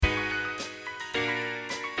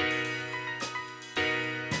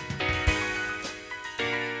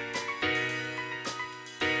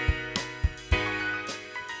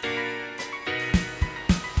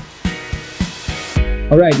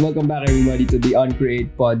Alright, welcome back everybody to the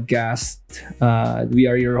Uncreate podcast.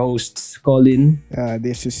 We are your hosts, Colin.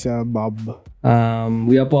 This is Bob.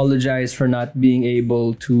 We apologize for not being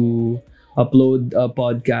able to upload a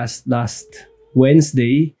podcast last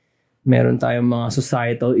Wednesday. Meron tayong mga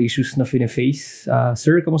societal issues na face.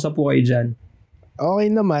 Sir, kamusta po kayo dyan?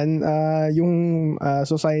 Okay naman. Yung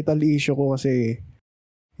societal issue ko kasi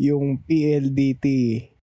yung PLDT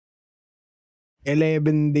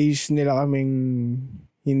 11 days nila kaming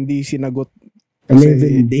hindi sinagot. Kasi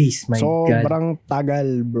 11 days, my God. Sobrang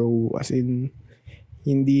tagal, bro. As in,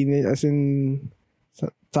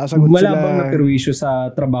 sasagot Wala sila. bang naperwisyo sa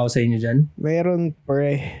trabaho sa inyo dyan? Meron,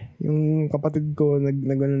 pre. Yung kapatid ko,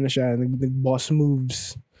 nag-ano na siya, nag-boss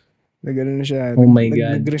moves. Nag-ano na siya. Oh my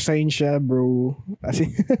God. Nag-resign siya, bro. As in,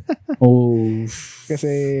 Oh, kasi,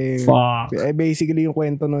 fuck. basically yung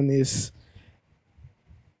kwento nun is,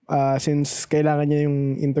 since kailangan niya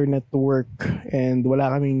yung internet to work and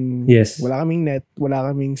wala kaming net,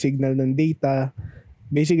 wala kaming signal ng data,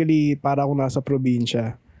 basically para ako nasa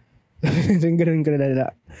probinsya. Ganun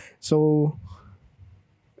kalala. So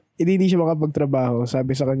hindi siya makapagtrabaho.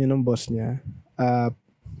 Sabi sa kanya ng boss niya,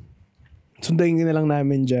 sunduin ka na lang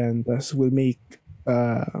namin dyan, tapos we'll make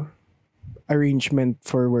arrangement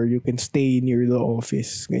for where you can stay near the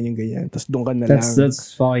office, ganyan. Tapos doon ka na lang.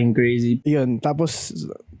 That's fucking crazy. Yun, tapos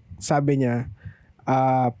sabi niya,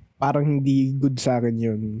 parang hindi good sa akin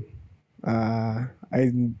yun.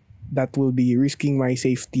 That will be risking my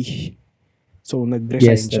safety. So, nag-resign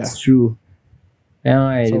siya. Yes, that's true. Kaya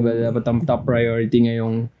nga diba, dapat ang top priority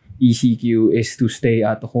ngayong ECQ is to stay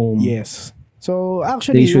at home. Yes. So,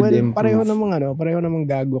 actually, pareho namang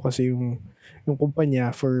gago kasi yung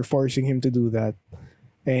kumpanya for forcing him to do that.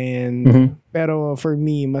 And, pero for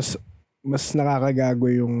me, mas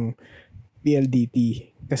nakakagago yung PLDT.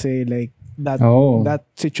 Kasi like that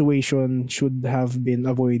situation should have been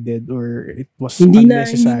avoided or it was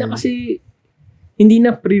unnecessary. Hindi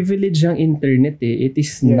na privilege ang internet eh. It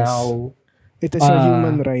is now. It is a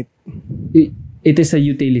human right. It is a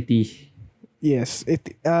utility. Yes.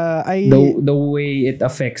 The way it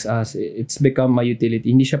affects us, it's become a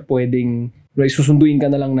utility. Hindi siya pwedeng susunduin ka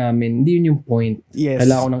na lang namin. Hindi yun yung point. Yes.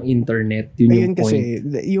 Kailangan ko ng internet. Yun yung point. Kasi,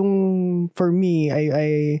 for me,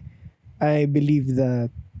 I believe that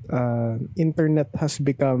internet has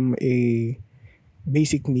become a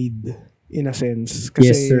basic need in a sense.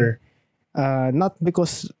 Kasi, yes, sir. Not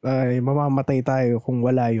because mamamatay tayo kung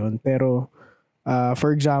wala yon, pero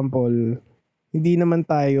for example, hindi naman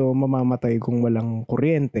tayo mamamatay kung walang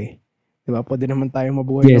kuryente. Diba? Pwede naman tayo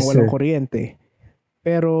mabuhay ng walang kuryente.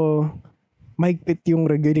 Pero mahigpit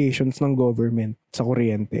yung regulations ng government sa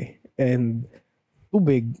kuryente. And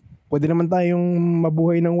tubig, pwede naman tayong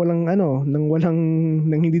mabuhay ng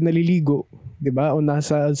nang hindi naliligo, 'di ba? O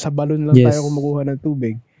sa balon lang tayo kumukuha ng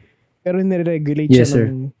tubig. Pero nire-regulate siya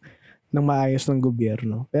ng maayos ng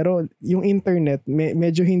gobyerno. Pero yung internet,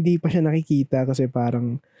 medyo hindi pa siya nakikita kasi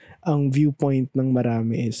parang ang viewpoint ng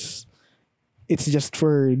marami is it's just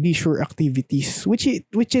for leisure activities, which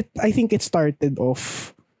I think it started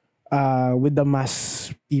off with the mass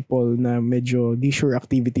people na medyo leisure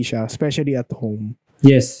activity siya, especially at home.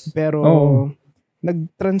 Yes. Pero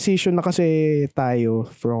nag-transition na kasi tayo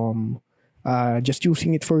from just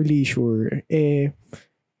using it for leisure.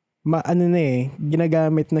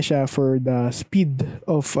 Ginagamit na siya for the speed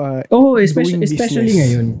of especially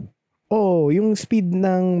ngayon. Yung speed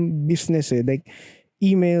ng business like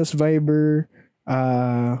emails, Viber,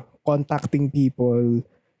 contacting people.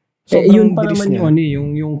 Yun pa naman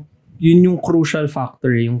yung crucial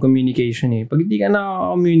factor, yung communication eh. Pag hindi ka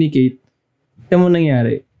nakaka-communicate, ito mo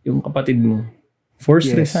nangyari, yung kapatid mo,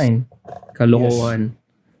 forced resign, kalokohan.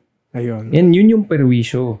 Ayun. Yun yung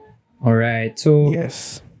perwisyo. Alright, so,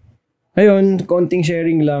 ayun, konting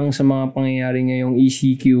sharing lang sa mga pangyayari ngayong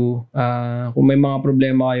ECQ. Kung may mga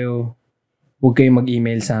problema kayo, huwag kayong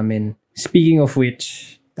mag-email sa amin. Speaking of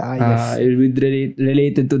which,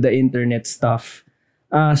 related to the internet stuff,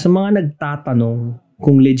 sa mga nagtatanong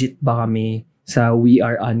kung legit ba kami sa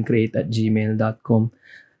weareuncreate@gmail.com,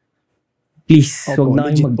 please, huwag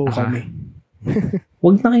na kayong magtaka.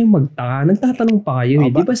 Huwag na kayong magtaka. Nagtatanong pa kayo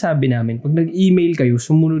eh. Di ba sabi namin, pag nag-email kayo,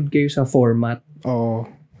 sumunod kayo sa format.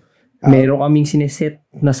 Meron kaming sineset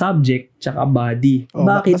na subject tsaka body.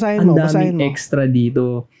 Bakit ang daming extra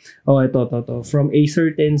dito? Ito. From a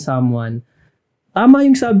certain someone. Tama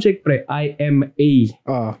yung subject, pre. I am a.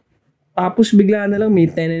 Tapos bigla na lang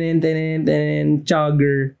may tenen,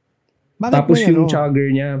 chugger. Tapos yung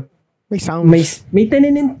chugger niya, may sound. May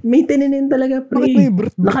tenenen talaga, pre. Bakit may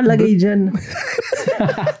brut? Nakalagay dyan.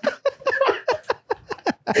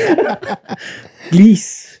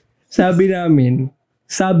 Please, sabi namin,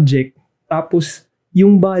 subject, tapos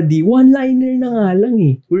yung body, one-liner na nga lang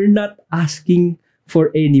eh. We're not asking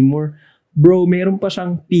for any more. Bro, meron pa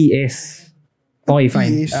siyang PS. Okay,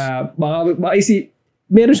 fine. PS. Baka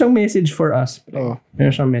meron siyang message for us. Oh.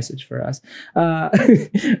 Meron siyang message for us.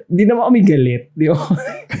 Di naman kami galit. Di ba?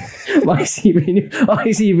 Baka isipin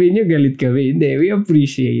nyo, galit kami. Hindi, we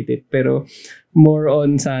appreciate it. Pero more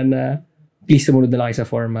on sana, please sumunod na lang kayo sa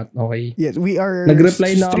format. Okay? Yes, we are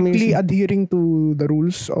Nag-reply na strictly kami. adhering to the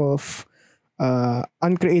rules of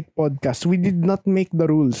Uncreate Podcast. We did not make the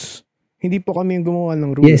rules. Hindi po kami yung gumawa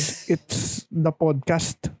ng rules. Yes. It's the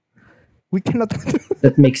podcast. We cannot...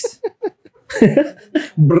 That makes...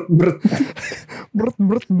 brut.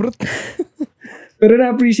 brut. Pero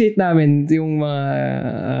na-appreciate namin yung mga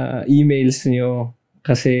emails nyo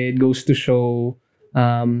kasi it goes to show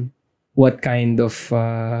what kind of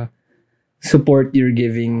support you're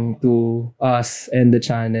giving to us and the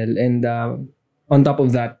channel. And on top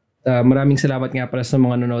of that, maraming salamat nga pala sa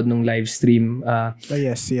mga nanonood ng live stream.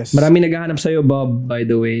 Yes. Maraming naghahanap sa'yo, Bob, by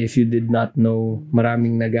the way, if you did not know.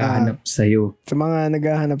 Maraming naghahanap sa'yo. Sa mga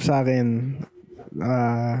naghahanap sa akin,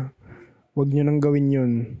 wag nyo nang gawin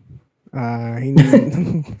yun. Hindi,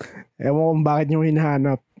 ewan ko kung bakit nyo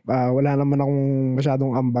hinahanap. Wala naman akong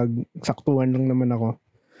masyadong ambag. Saktuhan lang naman ako.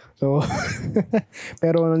 So,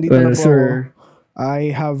 pero nandito na po sir, ako.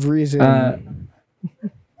 I have risen.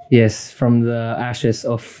 Yes, from the ashes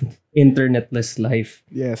of internetless life.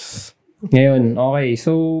 Yes. Ngayon, okay.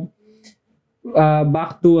 So,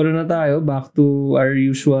 back to back to our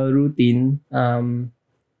usual routine.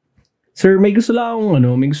 Sir, may gusto lang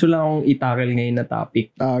akong i-tackle ngayon na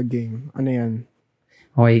topic. Game. Ano yan?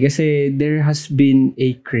 Okay, kasi there has been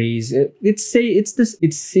a craze. It's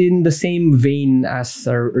in the same vein as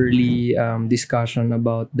our early discussion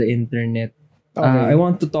about the internet. I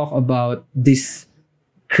want to talk about this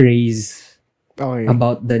craze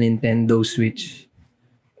about the Nintendo Switch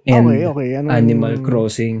and Animal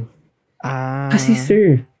Crossing. Kasi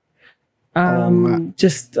sir,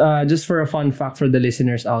 just for a fun fact for the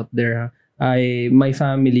listeners out there, my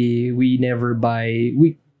family, we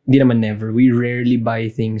rarely buy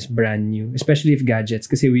things brand new, especially if gadgets,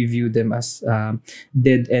 kasi we view them as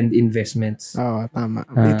dead-end investments. Tama.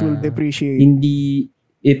 It will depreciate.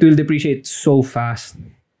 It will depreciate so fast.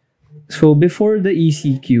 So before the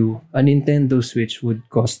ECQ, a Nintendo Switch would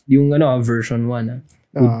cost, yung version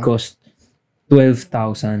 1 would cost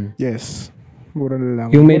 12,000. Yes. Mura na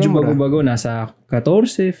lang. Yung medyo bago-bago, nasa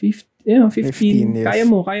 14, 15, 15. Yes.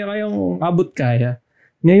 Kayang abot kaya.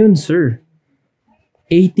 Ngayon, sir,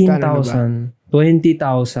 18,000,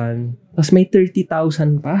 20,000, tapos may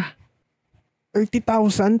 30,000 pa.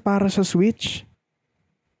 30,000 para sa Switch?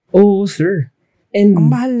 Oo, sir. And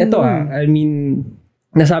ang mahal ito nun. I mean,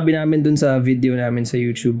 nasabi namin dun sa video namin sa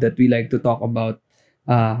YouTube that we like to talk about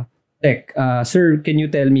tech. Sir, can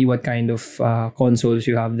you tell me what kind of consoles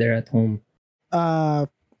you have there at home?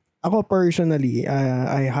 Ako personally,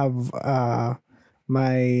 I have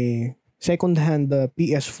my second-hand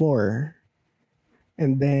PS4.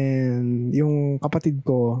 And then, yung kapatid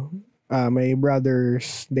ko, my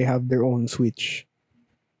brothers, they have their own Switch.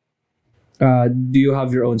 Do you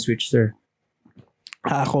have your own Switch, sir?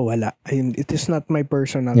 Ako wala. It is not my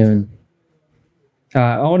personal. Yun.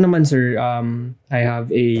 Ako naman, sir, I have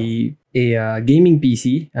a gaming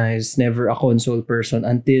PC. I was never a console person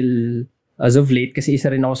until as of late, kasi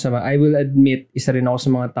I will admit, isa rin ako sa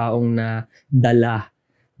mga taong na dala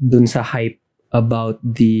dun sa hype about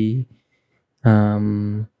this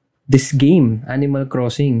game, Animal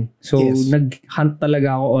Crossing. So, nag-hunt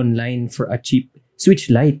talaga ako online for a cheap Switch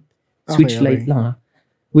Lite. Switch Lite lang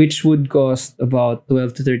which would cost about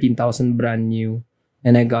 12 to 13,000 brand new.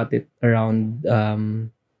 And I got it around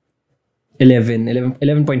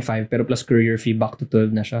 11.5 pero plus courier fee, back to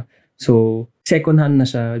 12 na siya. So, second hand na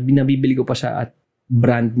siya. Binabibili ko pa siya at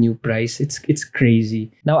brand new price. It's crazy.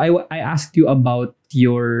 Now, I asked you about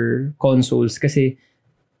your consoles kasi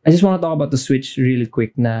I just want to talk about the Switch really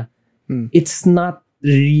quick na it's not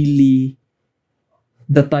really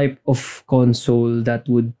the type of console that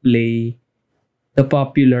would play the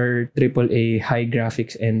popular AAA high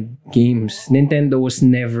graphics and games. Nintendo was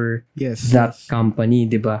never that company,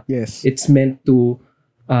 diba? Yes. It's meant to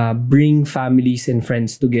bring families and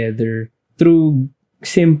friends together through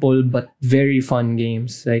simple but very fun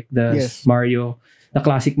games like the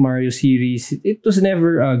classic Mario series. It was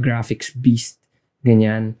never a graphics beast.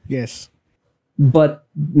 Ganyan. Yes. But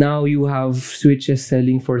now you have Switches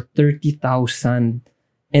selling for 30,000.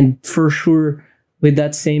 And for sure, with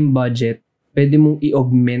that same budget, pwede mong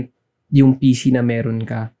i-augment yung PC na meron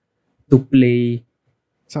ka to play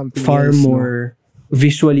something far else, more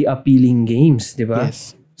visually appealing games, di ba?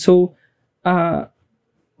 Yes. So,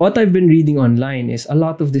 what I've been reading online is a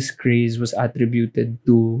lot of this craze was attributed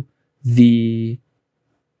to the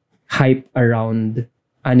hype around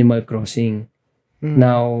Animal Crossing.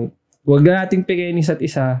 Now, wag na nating pigayin isa't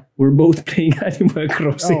isa. We're both playing Animal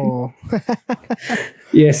Crossing. Oo.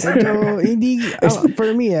 Yes. Medyo, hindi,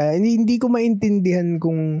 for me, hindi ko maintindihan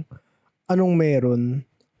kung anong meron.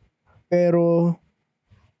 Pero,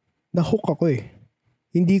 na-hook ako eh.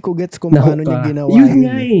 Hindi ko gets kung paano niya ginawa yun.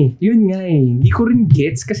 Yun nga eh. Hindi ko rin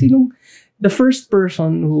gets. Kasi the first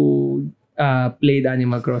person who played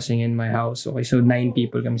Animal Crossing in my house, okay, so 9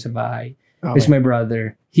 people kami sa bahay, is my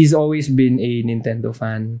brother. He's always been a Nintendo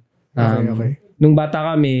fan. Okay. Nung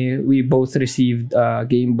bata kami, we both received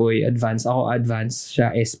Game Boy Advance. Ako Advance,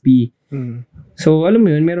 siya SP. So, alam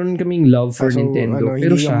mo yun, meron kaming love for Nintendo.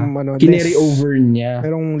 Pero siya, kinary over niya.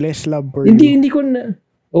 Merong less love for hindi ko na...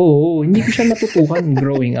 hindi ko siya natutukan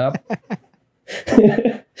growing up.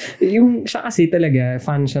 Yung siya kasi talaga,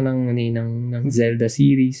 fan siya ng Zelda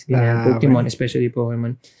series, ganyan, Pokemon, especially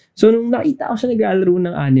Pokemon. So, nung nakita ko siya naglalaro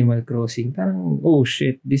ng Animal Crossing, parang, oh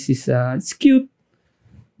shit, this is, it's cute.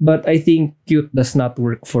 But I think cute does not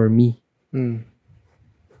work for me.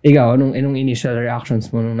 Ikaw, anong initial reactions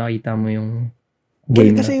mo nung nakita mo yung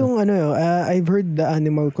game kasi yung I've heard the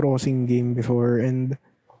Animal Crossing game before, and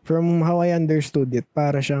from how I understood it,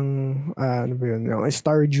 para siyang,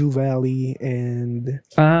 Stardew Valley and...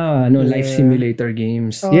 life simulator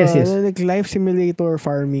games. Yes. Like life simulator,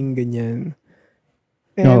 farming, ganyan.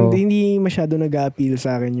 And hindi masyado nag-a-appeal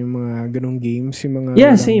sa akin yung mga ganong games. Yung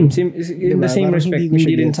mga same. In the same respect,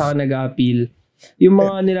 hindi rin sa akin nag-a-appeal. Yung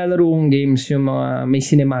mga nilalaro kong games, yung mga may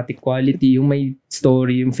cinematic quality, yung may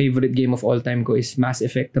story, yung favorite game of all time ko is Mass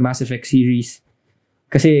Effect, the Mass Effect series.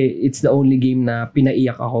 Kasi it's the only game na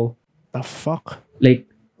pinaiyak ako. The fuck?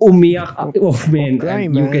 Like, umiyak ako. Oh man,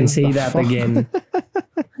 you can say that again.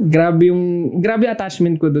 Grabe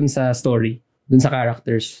attachment ko dun sa story, dun sa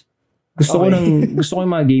characters. Gusto ko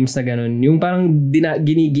yung mga games na ganun. Yung parang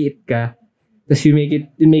ginigiit ka, tapos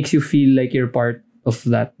it makes you feel like you're part of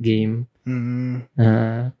that game.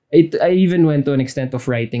 I even went to an extent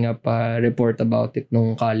of writing up a report about it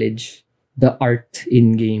nung college. The art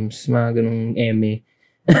in games, mga ganung eme.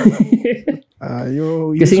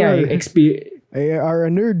 Kasi nga, I are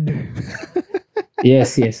a nerd.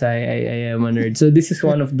 yes, I am a nerd. So this is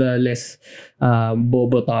one of the less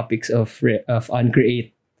bobo topics of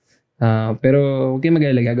Uncreate. Pero huwag kayo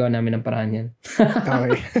mag-alala, gagawa namin ng paraan yan.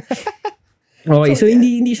 Okay, so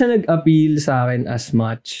hindi siya nag-appeal sa akin as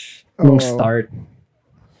much nung start.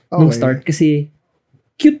 Nung start kasi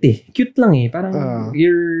cute eh. Cute lang eh. Parang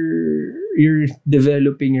you're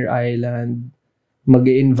developing your island.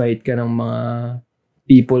 Mag-invite ka ng mga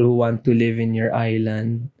people who want to live in your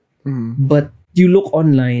island. But you look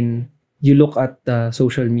online, you look at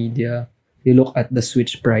social media, you look at the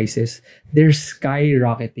Switch prices, they're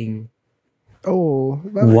skyrocketing.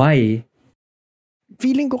 Why?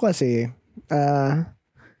 Feeling ko kasi,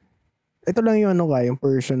 ito lang yung yung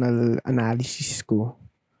personal analysis ko.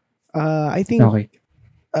 I think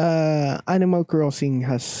Animal Crossing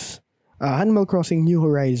has Animal Crossing New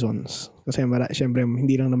Horizons, kasi syempre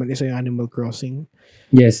hindi lang naman isa yung Animal Crossing.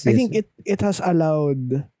 Yes. I think it has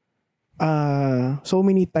allowed so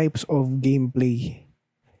many types of gameplay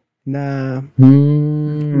na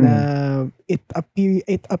it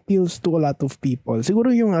appeals to a lot of people.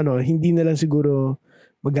 Siguro yung hindi na lang siguro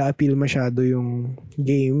mag-a-appeal masyado yung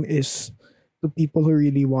game is to people who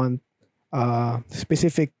really want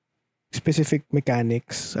specific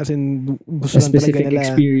mechanics, as in gusto lang talaga nila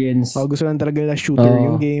experience. Gusto lang talaga nila shooter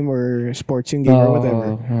yung game or sports yung game or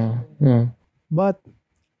whatever. But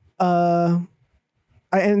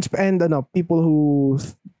people who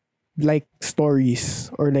like stories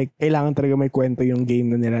or like kailangan talaga may kwento yung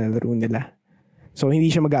game na nilalaro nila. So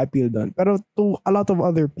hindi siya mag-a-appeal doon. Pero to a lot of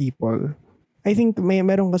other people, I think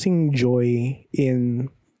meron kasing joy in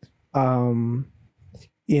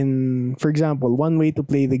for example, one way to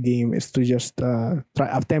play the game is to just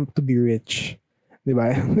attempt to be rich.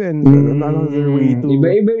 Diba? And another way to...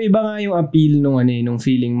 Iba nga yung appeal nung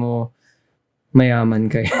feeling mo mayaman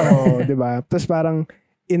kayo. Diba? Tapos parang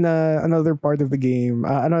in another part of the game,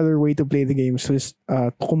 another way to play the game is to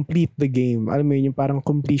complete the game. Alam mo yun, yung parang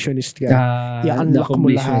completionist ka. I-unlock mo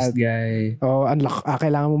lahat. Guy.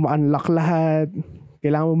 Kailangan mo ma-unlock lahat.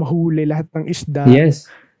 Kailangan mo mahuli lahat ng isda. Yes.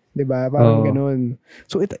 Diba? Parang ganun.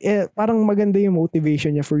 So, parang maganda yung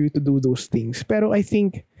motivation niya for you to do those things. Pero I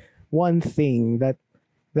think one thing that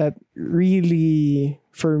really,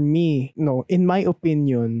 for me, in my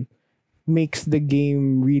opinion, makes the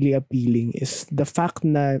game really appealing is the fact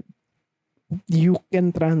na you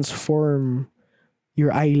can transform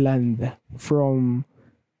your island from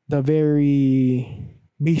the very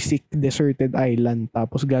basic deserted island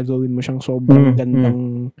tapos gagawin mo siyang sobrang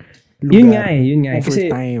gandang lugar Yun nga. over Kasi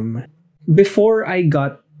time. before I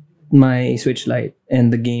got my Switch Lite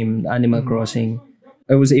and the game Animal Crossing,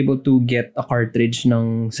 I was able to get a cartridge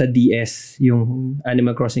sa DS, yung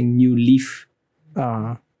Animal Crossing New Leaf.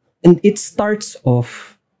 And it starts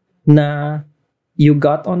off na you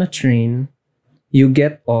got on a train, you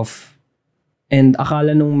get off, and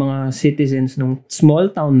akala nung mga citizens nung small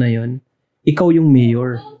town na yon, ikaw yung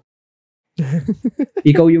mayor.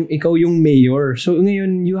 ikaw yung mayor. So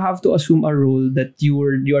ngayon, you have to assume a role that you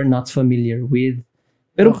are not familiar with.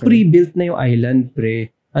 Pero pre-built na yung island,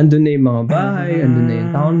 pre. Andun na yung mga bahay, andun na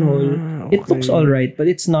yung town hall. It looks alright, but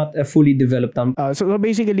it's not a fully developed town. So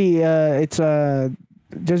basically, it's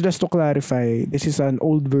just to clarify, this is an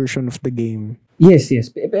old version of the game. Yes.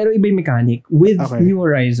 Pero iba yung mechanic. With New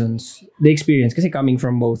Horizons, the experience, kasi coming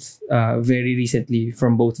from both, very recently,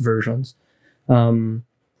 from both versions,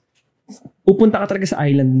 pupunta ka talaga sa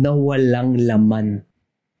island na walang laman.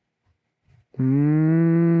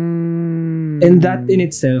 And that in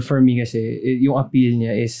itself, for me kasi, yung appeal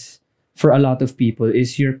niya is, for a lot of people,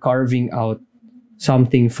 is you're carving out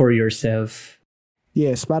something for yourself.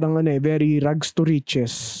 Yes, parang very rags to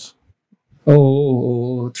riches.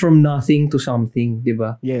 Oh, from nothing to something, di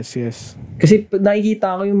ba? Yes. Kasi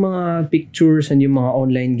nakikita ko yung mga pictures and yung mga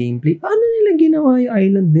online gameplay, paano nila ginawa yung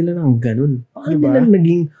island nila ng ganun? Paano nila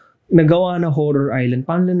nagawa na horror island?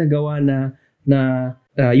 Paano nila nagawa na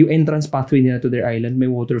yung entrance pathway nila to their island, may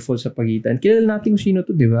waterfall sa pagitan? Kilala natin kung sino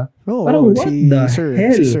to, di ba? Parang what the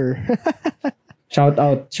hell? Si Sir. Shout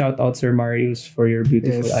out Sir Marius for your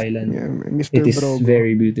beautiful island. Yeah, Mr. It is Brogo.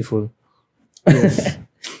 very beautiful. Yes.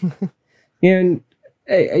 And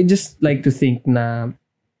I just like to think na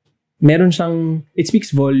meron siyang, it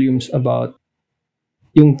speaks volumes about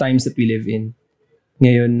yung times that we live in.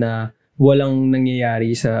 Ngayon na walang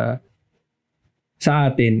nangyayari sa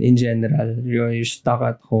atin in general. You're stuck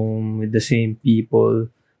at home with the same people,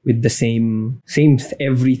 with the same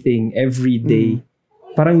everything, every day.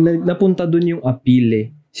 Parang napunta dun yung appeal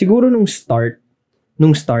eh. Siguro nung start,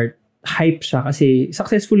 hype siya kasi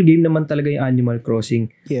successful game naman talaga yung Animal Crossing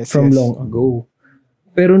from long ago.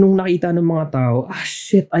 Pero nung nakita ng mga tao,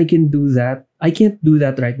 shit, I can do that. I can't do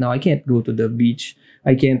that right now. I can't go to the beach.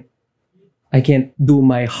 I can't do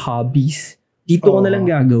my hobbies. Dito ko na lang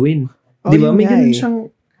gagawin. Di ba? May ganun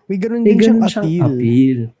siyang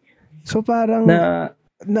appeal. So parang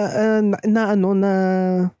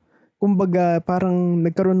kumbaga parang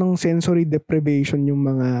nagkaroon ng sensory deprivation yung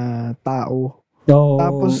mga tao.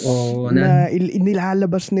 Tapos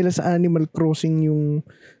nilalabas nila sa Animal Crossing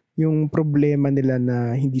yung problema nila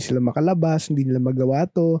na hindi sila makalabas, hindi nila magawa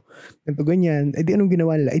to, ganito ganyan. Di anong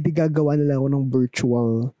ginawa nila? Di gagawa nila ako ng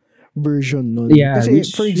virtual version nun. Yeah, kasi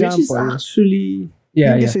for example, which is actually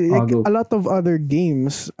kasi a lot of other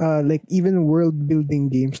games, like even world building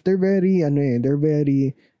games, they're very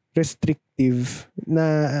restrictive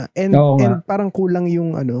na and parang kulang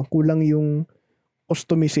yung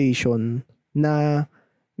customization na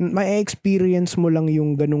may experience mo lang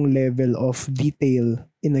yung ganung level of detail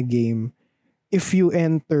in a game if you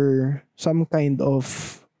enter some kind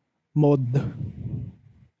of mod.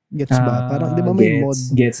 Gets ba? Parang di ba may mod?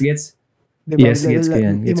 Gets. Diba? Yes, gets ko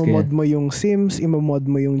yan. Imamod mo yung Sims, imamod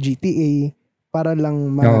mo yung GTA para lang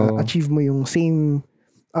ma-achieve mo yung same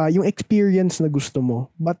yung experience na gusto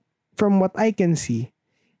mo. But from what I can see,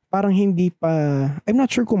 parang hindi pa, I'm not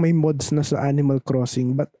sure kung may mods na sa Animal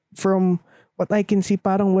Crossing, but from what I can see,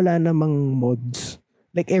 parang wala namang mods.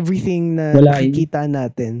 Like everything na nakikita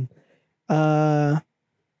natin,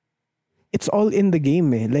 it's all in the game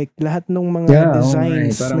eh. Like lahat ng mga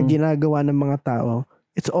designs na ginagawa ng mga tao,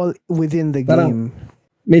 it's all within the game.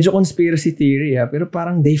 Medyo conspiracy theory pero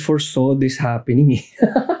parang they foresaw this happening eh.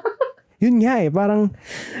 Yun nga eh, parang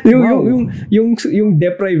yung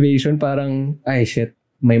deprivation parang ay shit,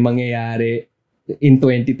 may mangyayari in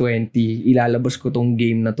 2020, ilalabas ko tong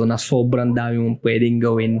game na to na sobrang dami mong pwedeng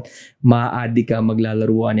gawin, ma-addict ka,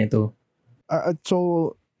 maglalaruan ito.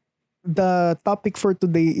 So the topic for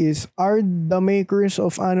today is, are the makers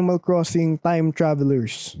of Animal Crossing time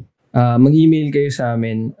travelers? Mag-email kayo sa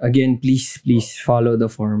amin. Again, please follow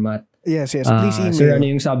the format. Yes, please email. Sir, ano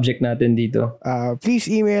yung subject natin dito? Please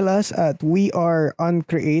email us at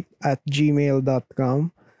weareuncreate@gmail.com.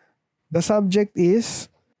 The subject is,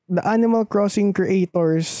 the Animal Crossing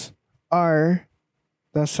creators are,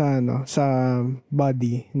 sa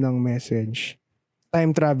body ng message, time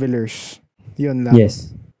travelers. Yun lang.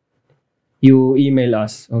 Yes. you email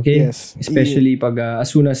us, okay? Yes. Especially pag as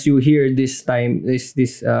soon as you hear this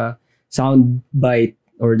sound bite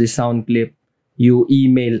or this sound clip, you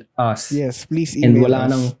email us. Yes, please And email wala us.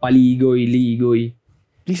 nang paligoy-ligoy.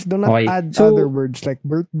 Please do not Okay. add So- other words like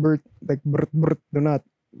bert, like bert. Do not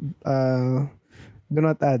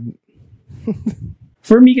add.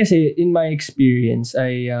 For me kasi, in my experience,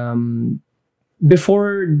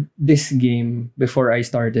 before I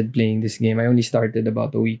started playing this game, I only started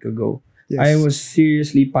about a week ago. Yes. I was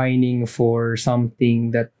seriously pining for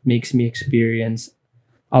something that makes me experience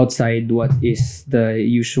outside what is the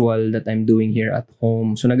usual that I'm doing here at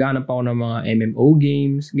home. So naghahanap ako ng mga MMO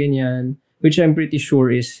games, ganyan, which I'm pretty sure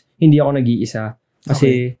is hindi ako nag-iisa.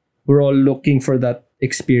 Kasi we're all looking for that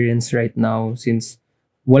experience right now since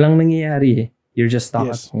walang nangyayari eh. You're just stuck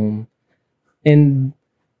at home. And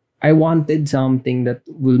I wanted something that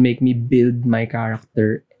will make me build my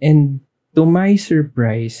character. And to my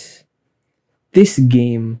surprise, this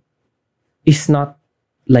game is not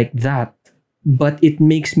like that. But it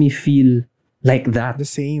makes me feel like that. The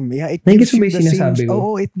same. Yeah, it Nagigets gives mo you ba yung the same. sinasabi ko?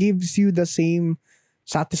 Oh, it gives you the same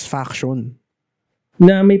satisfaction.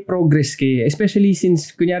 Na may progress kayo. Especially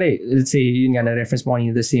since, kunyari, let's say, yun nga, na-reference mo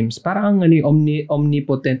kanina The Sims. Parang ang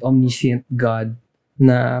omnipotent, omniscient God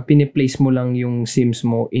na piniplace mo lang yung Sims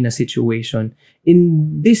mo in a situation.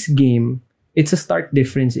 In this game, it's a stark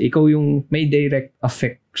difference. Ikaw yung may direct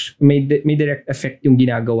effect. May direct effect yung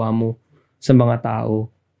ginagawa mo sa mga tao.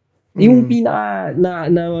 Yung pinaka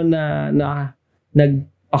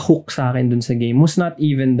nagpa-hook sa akin dun sa game was not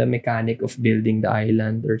even the mechanic of building the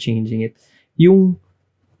island or changing it. Yung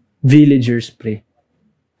villagers, pre.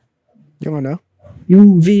 Yung ano?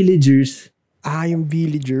 Yung villagers. Yung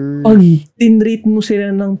villagers. Pag tinrate mo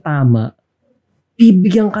sila ng tama,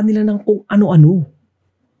 bibigyan ka nila ng kung ano-ano.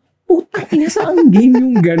 Putang ina, saan game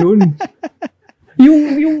yung ganun?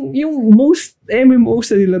 yung most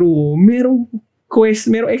MMOs na nilaro ko, merong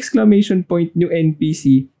exclamation point yung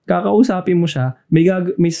NPC, kakausapin mo siya, may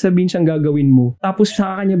sabihin siyang gagawin mo, tapos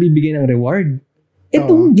sa kanya bibigyan ng reward.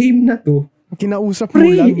 Itong game na to, kinausap mo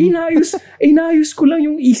pre, lang. inayos ko lang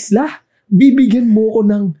yung isla. Bibigyan mo ko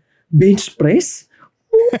ng bench press?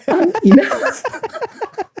 Putang ina.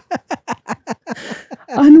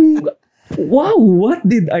 Wow, what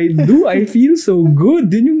did I do? I feel so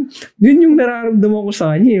good. Yun yung nararamdaman ko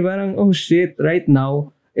sa kanya eh. Parang, oh shit, right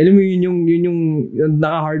now, alam mo yun yung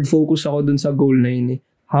naka-hard focus ako dun sa goal na yun eh.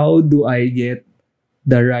 How do I get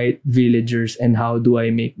the right villagers and how do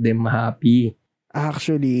I make them happy?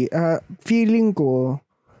 Actually, feeling ko,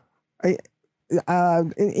 the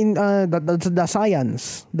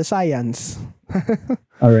science.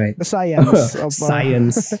 All right. The science of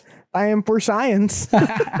Science. time for science.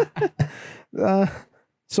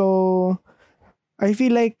 So I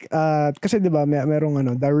feel like kasi 'di ba merong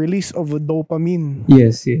the release of dopamine.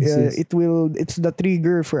 Yes. It's the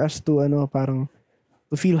trigger for us to parang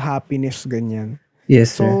to feel happiness ganyan.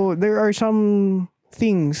 Yes, sir. So there are some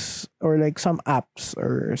things or like some apps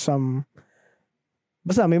or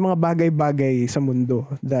basta may mga bagay-bagay sa mundo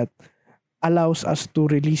that allows us to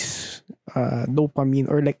release dopamine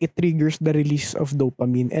or like it triggers the release of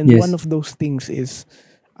dopamine. And Yes. one of those things is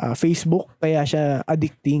Facebook, kaya siya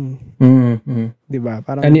addicting. Mm-hmm. 'Di ba?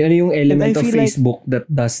 Parang Ano yung element And I of feel like- Facebook that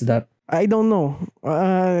does that? I don't know.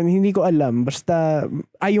 Hindi ko alam. Basta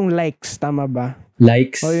yung likes, tama ba?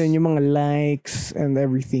 Likes? O yun, yung mga likes and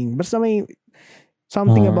everything. Basta may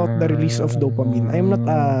something about the release of dopamine. I'm not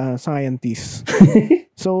a scientist.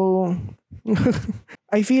 So,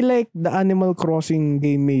 I feel like the Animal Crossing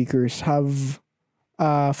game makers have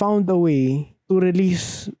found a way to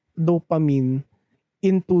release dopamine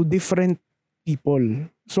into different people.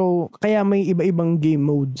 So, kaya may iba-ibang game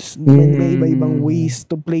modes. May iba-ibang ways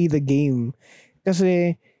to play the game.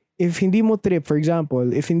 Kasi, if hindi mo trip, for example,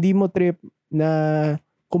 na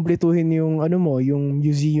kumpletuhin yung yung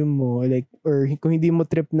museum mo, like, or kung hindi mo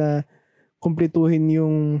trip na kumpletuhin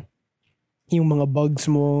yung mga bugs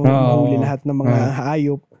mo, mahuli lahat ng mga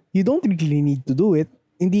hayop, you don't really need to do it.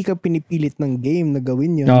 Hindi ka pinipilit ng game na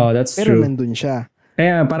gawin yun. That's pero true. nandun siya.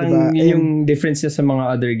 Kaya parang Diba? yun yung difference niya sa mga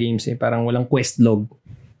other games eh. Parang walang quest log.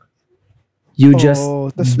 You just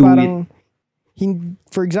tas do parang, it.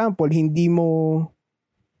 For example, hindi mo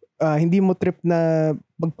trip na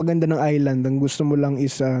magpaganda ng island. Ang gusto mo lang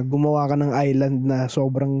is gumawa ka ng island na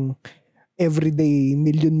sobrang everyday,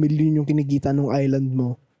 million yung kinikita ng island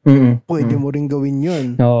mo. Pwede mo rin gawin yun.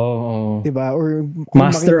 Oo. Diba? Or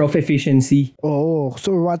Master of efficiency. Oo.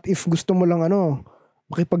 So what if gusto mo lang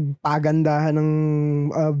makipagpagandahan ng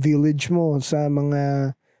village mo sa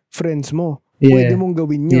mga friends mo? Yeah. Pwede mong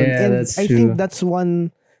gawin yun. Yeah, And that's I true. think that's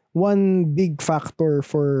one big factor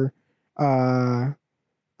for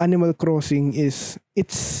Animal Crossing is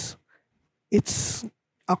it's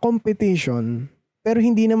a competition, pero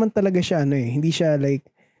hindi naman talaga siya hindi siya like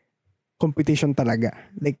competition talaga.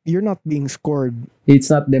 Like, you're not being scored.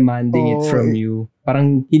 It's not demanding it from you.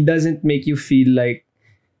 Parang it doesn't make you feel like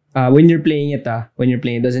when you're playing it,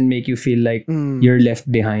 it doesn't make you feel like you're left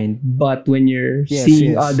behind. But when you're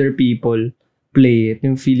seeing other people play it,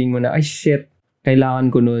 yung feeling mo na, ay shit,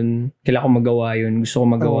 kailangan ko magawa yun, gusto ko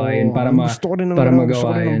magawa yun gusto ko rin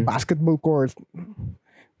ng basketball court.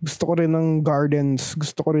 Gusto ko rin ng gardens,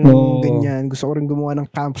 gusto ko rin ng ganyan, gusto ko rin gumawa ng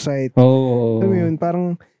campsite. Alam mo yun,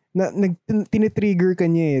 parang tinitrigger ka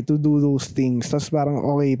niya to do those things. Tapos parang,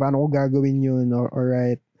 okay, paano ko gagawin yun?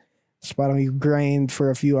 Alright. Tapos parang you grind for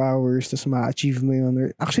a few hours, tapos ma-achieve mo yun. Or,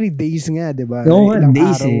 actually, days nga, diba? Oo,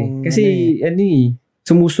 days Kasi,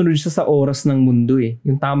 sumusunod siya sa oras ng mundo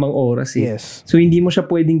Yung tamang oras Yes. So, hindi mo siya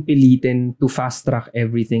pwedeng pilitin to fast track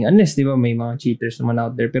everything. Unless, diba, may mga cheaters naman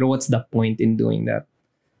out there. Pero what's the point in doing that?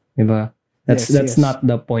 Diba? That's not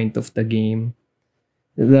the point of the game.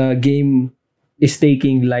 The game is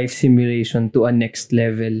taking life simulation to a next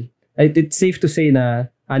level. It's safe to say na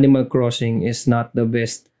Animal Crossing is not the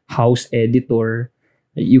best house editor.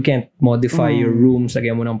 You can't modify your rooms,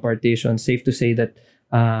 lagyan mo ng partition. Safe to say that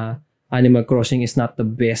Animal Crossing is not the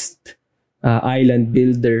best island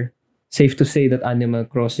builder. Safe to say that Animal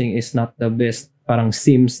Crossing is not the best parang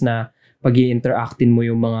Sims na pag-i-interactin mo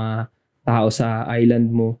yung mga tao sa island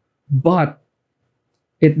mo. But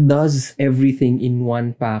it does everything in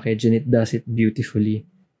one package and it does it beautifully.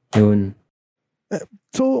 Yun.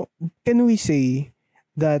 So, can we say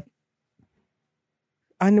that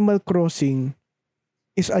Animal Crossing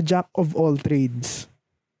is a jack of all trades?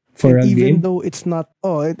 For a even game? Though it's not,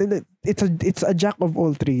 it's a jack of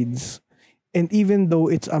all trades. And even though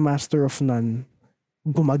it's a master of none,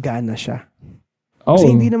 gumagana siya.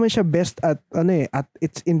 Kasi hindi naman siya best at at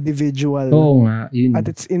its individual. Yun. At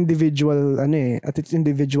its individual at its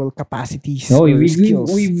individual capacities.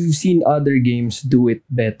 Skills. We've seen other games do it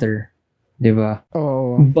better. 'Di ba?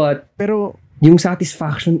 But pero yung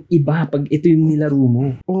satisfaction iba pag ito yung nilaro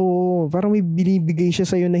mo. Parang may binibigay siya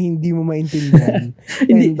sa na hindi mo maintindihan.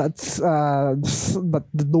 And that's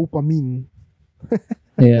the dopamine.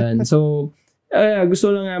 Ayan. So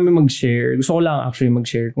gusto lang namin mag-share. Gusto ko lang actually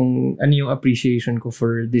mag-share kung ano yung appreciation ko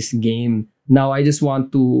for this game. Now, I just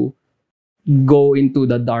want to go into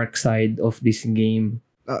the dark side of this game.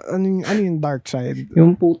 Ano yung dark side?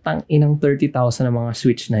 Yung putang inang 30,000 na mga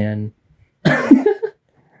Switch na yan.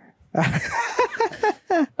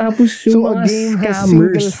 Tapos yung mga a game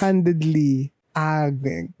scammers. Has single-handedly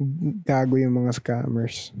gago yung mga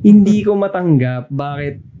scammers. Hindi ko matanggap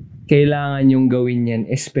bakit kailangan yung gawin yan,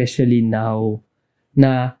 especially now,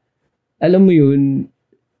 na, alam mo yun,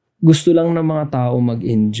 gusto lang ng mga tao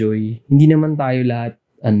mag-enjoy. Hindi naman tayo lahat,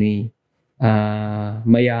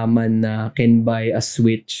 mayaman na can buy a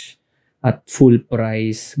Switch at full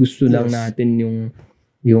price. Gusto lang natin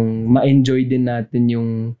yung ma-enjoy din natin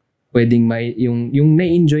yung pwedeng yung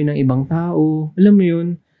na-enjoy ng ibang tao. Alam mo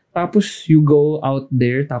yun? Tapos you go out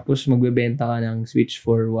there, tapos magbebenta ka ng Switch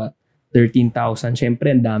for what? 13,000.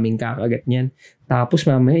 Siyempre, ang daming kakagat niyan. Tapos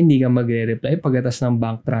mamaya hindi ka magre-reply pagkatas ng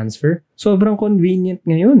bank transfer. Sobrang convenient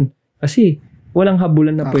ngayon. Kasi walang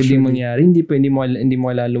habulan na pwedeng mangyari. Hindi mo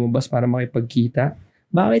kailangan lumabas para makipagkita.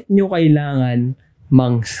 Bakit nyo kailangan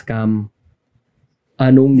mang-scam?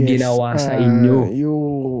 Anong ginawa sa inyo?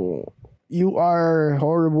 You are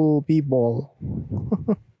horrible people.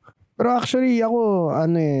 Pero actually, ako,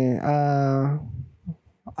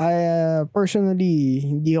 I personally,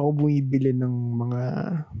 hindi ako bumibili ng mga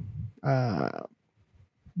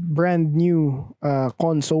brand new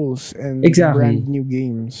consoles and brand new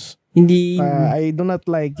games. Hindi. I do not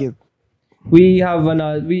like it. We have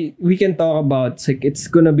we can talk about it's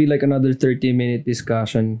gonna be like another 30-minute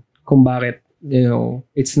discussion kung bakit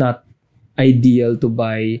it's not ideal to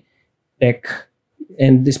buy tech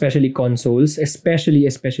and especially consoles, especially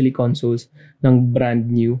consoles ng brand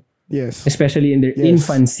new. Yes. Especially in their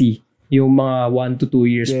infancy. Yung mga 1 to 2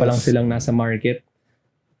 years pa lang silang nasa market.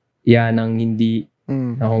 Yan ang hindi.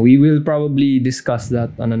 We will probably discuss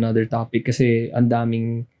that on another topic kasi ang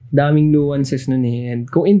daming nuances nun eh. And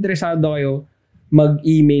kung interesado kayo,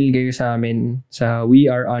 mag-email kayo sa amin sa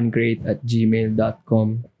weareongreat@gmail.com.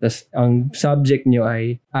 Tas ang subject nyo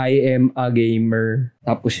ay I am a gamer.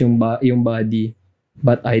 Tapos yung body,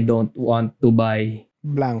 but I don't want to buy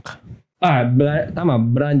blank. Tama,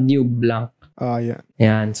 brand new blank. Yeah.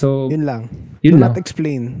 Yan. So, yun lang. Yun Do lang. not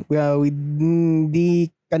explain.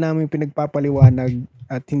 Hindi ka namin pinagpapaliwanag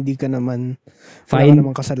at hindi ka naman wala ka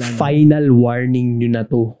naman kasalanan. Final warning nyo na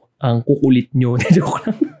to. Ang kukulit nyo. Joke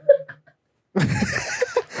lang.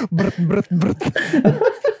 Brut.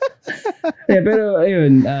 Pero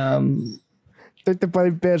ayun,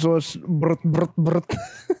 35 pesos, brut.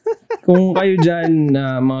 kung kayo dyan,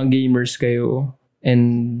 mga gamers kayo,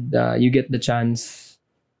 and you get the chance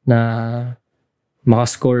na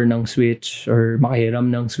makascore ng Switch or makahiram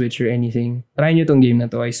ng Switch or anything, try nyo tong game na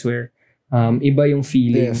to, I swear. Iba yung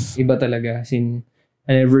feeling. Yes. Iba talaga.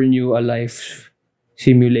 I never knew a life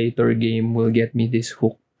simulator game will get me this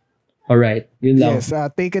hook. Alright, yun lang. Yes,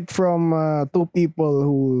 take it from two people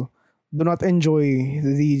who do not enjoy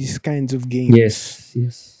these kinds of games. Yes.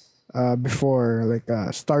 Before, like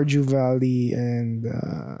Stardew Valley and...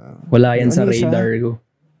 wala yan sa radar ko.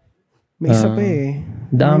 May isa pa eh.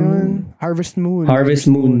 Harvest Moon. Harvest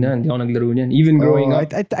Moon na. Hindi ako naglaro niyan. Even growing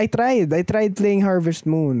up. I tried playing Harvest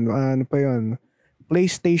Moon. Ano pa yun?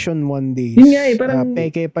 PlayStation 1 days. Yun nga eh. Parang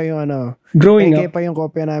peke pa yung growing peke up. pa yung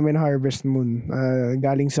kopya namin Harvest Moon.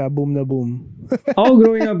 Galing sa Boom na Boom. Ako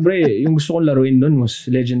growing up, bre. Yung gusto kong laruin doon was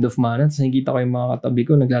Legend of Mana. Tapos nakikita ko yung mga katabi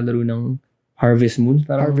ko naglalaro ng Harvest Moon.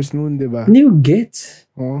 Parang, Harvest Moon, di ba? hindi ko gets.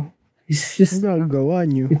 Oh. It's just... Ang gagawa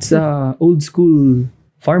nyo. It's old school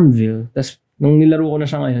Farmville. Tapos, nung nilaro ko na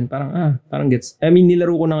siya ngayon, parang gets. I mean,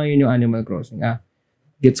 nilaro ko na ngayon yung Animal Crossing.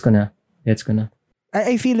 Gets ko na.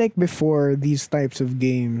 I feel like before these types of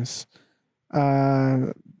games,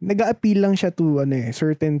 nag-a-appeal lang siya to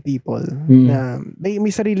certain people na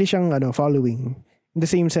may sarili siyang following. In the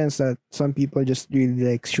same sense that some people just really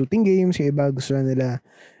like shooting games, yung iba gusto na nila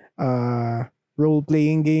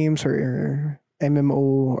role-playing games or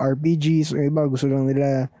MMORPGs, yung iba gusto lang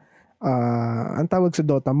nila ang tawag sa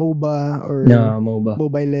Dota, MOBA or MOBA.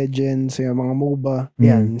 Mobile Legends, yung mga MOBA.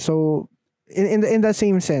 Yan. So, in that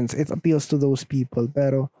same sense, it appeals to those people.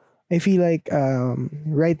 Pero, I feel like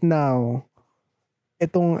right now,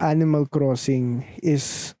 itong Animal Crossing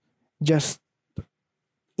is just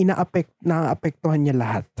naapektuhan niya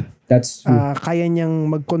lahat. That's true. Kaya niyang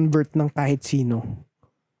mag-convert ng kahit sino.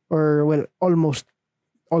 Or, well, almost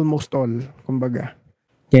all, kumbaga.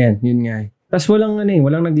 Yan, yun nga eh. Tapos walang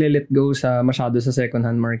nagle-let go masyado sa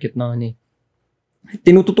second-hand market na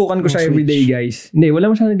tinututukan ko siya everyday, guys. Hindi,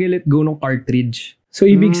 wala masyado nagle-let go ng cartridge. So,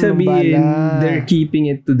 ibig sabihin, they're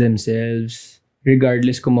keeping it to themselves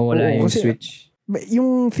regardless kung mawala yung Switch.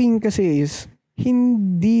 Yung thing kasi is,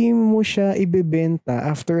 hindi mo siya ibebenta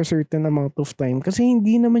after a certain amount of time kasi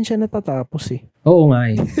hindi naman siya natatapos eh. Oo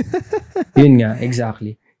nga eh. Yun nga,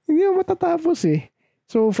 exactly. Hindi mo matatapos eh.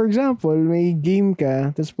 So, for example, may game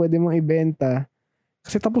ka, tapos pwede mong ibenta,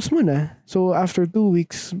 kasi tapos mo na. So, after 2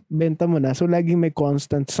 weeks, benta mo na. So, laging may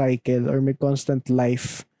constant cycle or may constant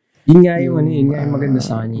life. Yun nga yung maganda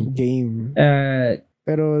sa kanya. Game.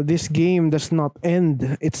 Pero this game does not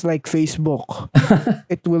end. It's like Facebook.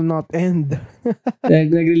 It will not end.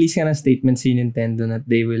 Nag-release ka ng statement si Nintendo that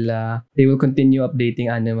they will continue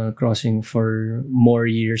updating Animal Crossing for more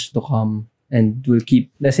years to come. And will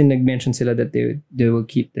keep, kasi nag-mention sila that they will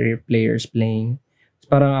keep their players playing.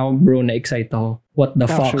 Parang ako, bro, na-excite ako. What the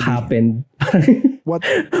fuck happened? What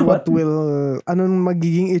will, anong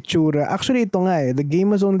magiging itsura? Actually, ito nga eh. The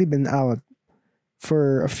game has only been out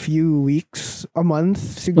for a few weeks, a month,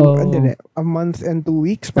 siguro, a month and 2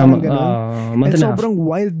 weeks, parang gano'n. And sobrang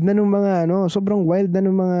wild na nung mga,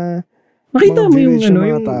 makita mo yung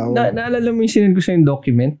naalala mo yung sinend ko sa yung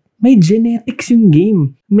document? May genetics yung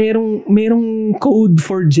game. Merong code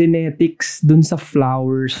for genetics dun sa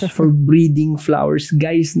flowers, for breeding flowers.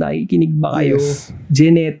 Guys, nakikinig ba kayo? Yes.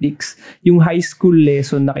 Genetics. Yung high school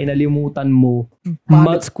lesson na kinalimutan mo.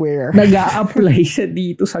 Punnett Square. Nag-a-apply siya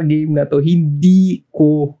dito sa game na to. Hindi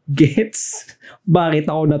ko gets bakit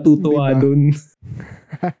ako natutuwa dun.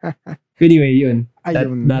 Anyway, yun.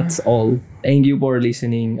 That's all. Thank you for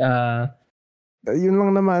listening. Yun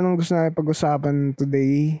lang naman ang gusto namin pag-usapan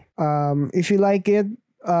today. If you like it,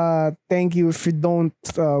 thank you. If you don't,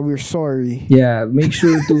 we're sorry. Yeah, make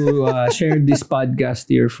sure to share this podcast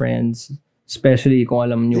to your friends. Especially kung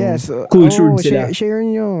alam nyo, cultured sila. Share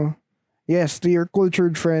nyo. Yes, to your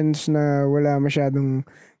cultured friends na wala masyadong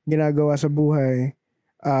ginagawa sa buhay.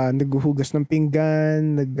 Naghuhugas ng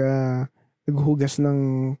pinggan, naghuhugas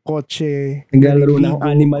ng kotse. Naglalaro ng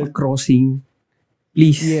Animal Crossing.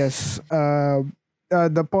 Please. Yes.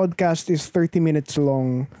 The podcast is 30 minutes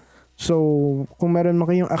long. So, kung meron mo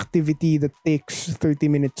kayong activity that takes 30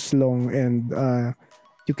 minutes long and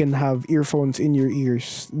you can have earphones in your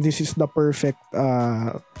ears, this is the perfect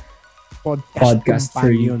podcast for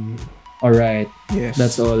you. Alright. Yes.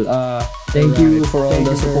 That's all. Thank you for all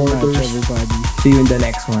the supporters. Everybody. See you in the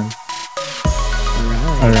next one.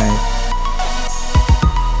 Alright.